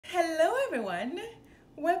Hello everyone,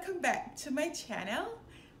 welcome back to my channel.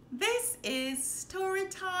 This is Story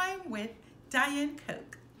Time with Dianne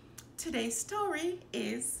Cook. Today's story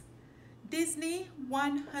is Disney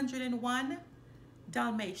 101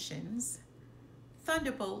 Dalmatians,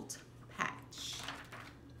 Thunderbolt Patch.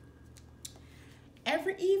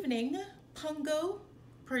 Every evening, Pongo,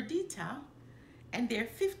 Perdita, and their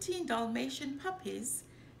 15 Dalmatian puppies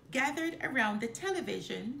gathered around the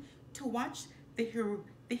television to watch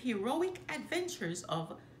the heroic adventures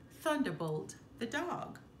of Thunderbolt the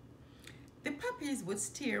dog. The puppies would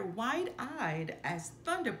stare wide-eyed as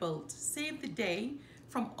Thunderbolt saved the day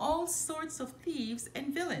from all sorts of thieves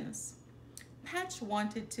and villains. Patch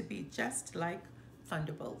wanted to be just like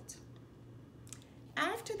Thunderbolt.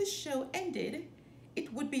 After the show ended,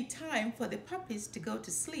 it would be time for the puppies to go to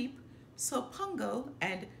sleep so Pongo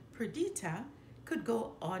and Perdita could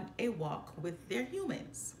go on a walk with their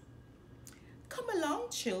humans. "Come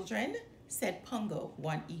along, children," said Pongo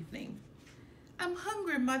one evening. "I'm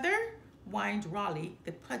hungry, Mother," whined Raleigh,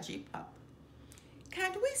 the pudgy pup.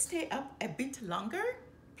 "Can't we stay up a bit longer?"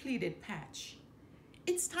 pleaded Patch.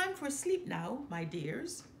 "It's time for sleep now, my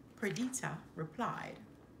dears," Perdita replied.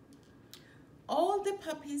 All the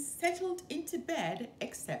puppies settled into bed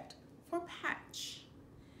except for Patch.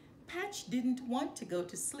 Patch didn't want to go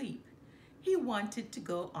to sleep. He wanted to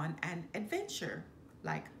go on an adventure,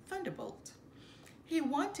 like Thunderbolt. He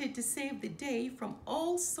wanted to save the day from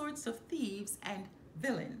all sorts of thieves and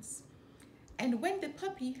villains. And when the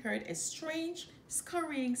puppy heard a strange,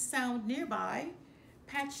 scurrying sound nearby,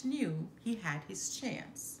 Patch knew he had his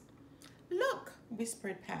chance. "Look,"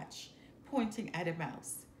 whispered Patch, pointing at a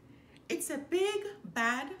mouse. "It's a big,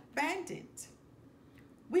 bad bandit.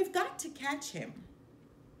 We've got to catch him."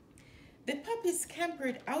 The puppies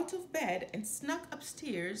scampered out of bed and snuck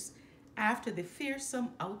upstairs after the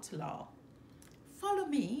fearsome outlaw. "Follow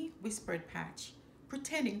me," whispered Patch,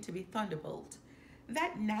 pretending to be Thunderbolt.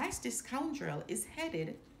 "That nasty scoundrel is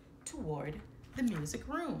headed toward the music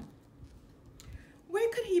room." "Where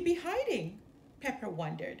could he be hiding?" Pepper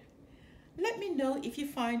wondered. "Let me know if you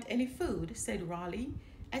find any food," said Raleigh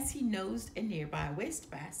as he nosed a nearby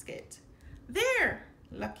wastebasket. "There!"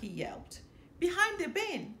 Lucky yelped. "Behind the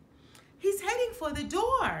bin. He's heading for the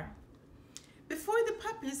door." Before the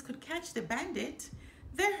puppies could catch the bandit,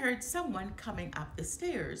 they heard someone coming up the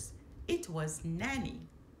stairs. It was Nanny.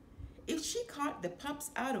 If she caught the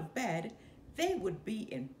pups out of bed, they would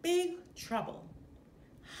be in big trouble.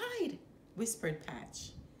 "Hide," whispered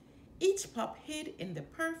Patch. Each pup hid in the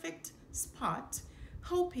perfect spot,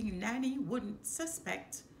 hoping Nanny wouldn't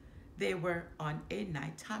suspect they were on a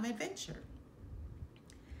nighttime adventure.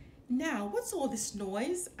 "Now, what's all this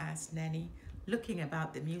noise?" asked Nanny, looking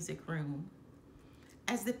about the music room.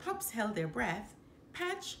 As the pups held their breath,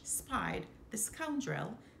 Patch spied the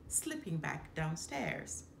scoundrel slipping back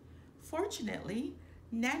downstairs. Fortunately,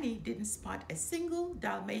 Nanny didn't spot a single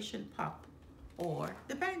Dalmatian pup or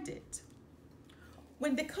the bandit.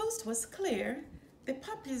 When the coast was clear, the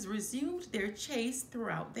puppies resumed their chase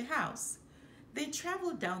throughout the house. They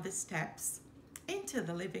traveled down the steps, into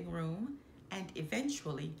the living room, and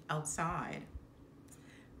eventually outside.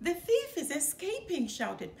 "The thief is escaping,"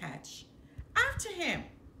 shouted Patch. "After him!"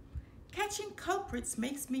 "Catching culprits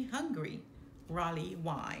makes me hungry," Raleigh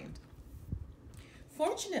whined.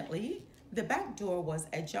 Fortunately, the back door was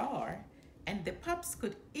ajar, and the pups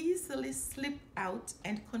could easily slip out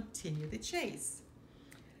and continue the chase.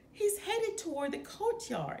 "He's headed toward the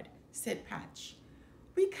courtyard," said Patch.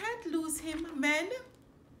 "We can't lose him, men."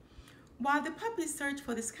 While the puppies searched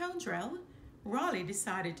for the scoundrel, Raleigh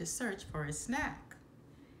decided to search for a snack.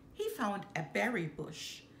 He found a berry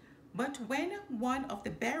bush, but when one of the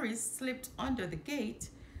berries slipped under the gate,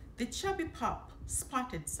 the chubby pup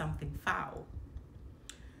spotted something foul.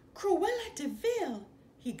 "Cruella de Vil,"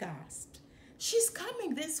 he gasped. "She's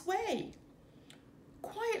coming this way."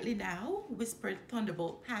 "Quietly now," whispered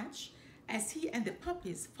Thunderbolt Patch as he and the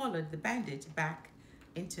puppies followed the bandit back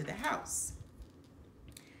into the house.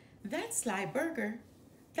 That sly burglar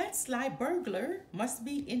must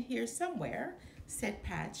be in here somewhere," said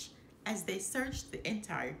Patch as they searched the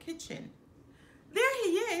entire kitchen. "There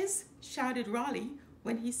he is," shouted Raleigh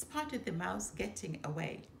when he spotted the mouse getting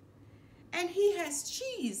away. "And he has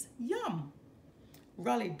cheese, yum."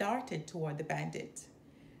 Raleigh darted toward the bandit,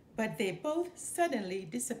 but they both suddenly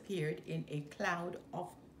disappeared in a cloud of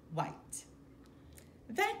white.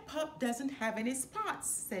 "That pup doesn't have any spots,"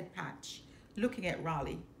 said Patch, looking at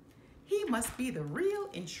Raleigh. "He must be the real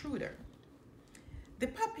intruder." The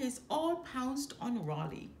puppies all pounced on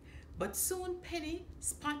Raleigh, but soon Penny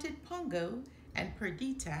spotted Pongo and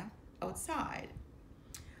Perdita outside.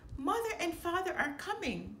 "Mother and father are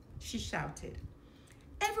coming," she shouted.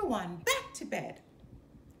 "Everyone back to bed."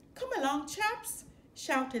 "Come along, chaps,"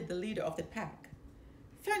 shouted the leader of the pack.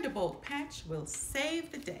 "Thunderbolt Patch will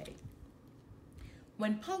save the day."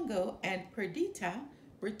 When Pongo and Perdita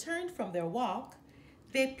returned from their walk,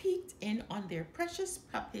 they peeked in on their precious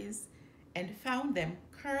puppies and found them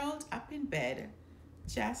curled up in bed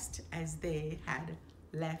just as they had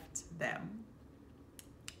left them.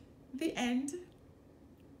 The end.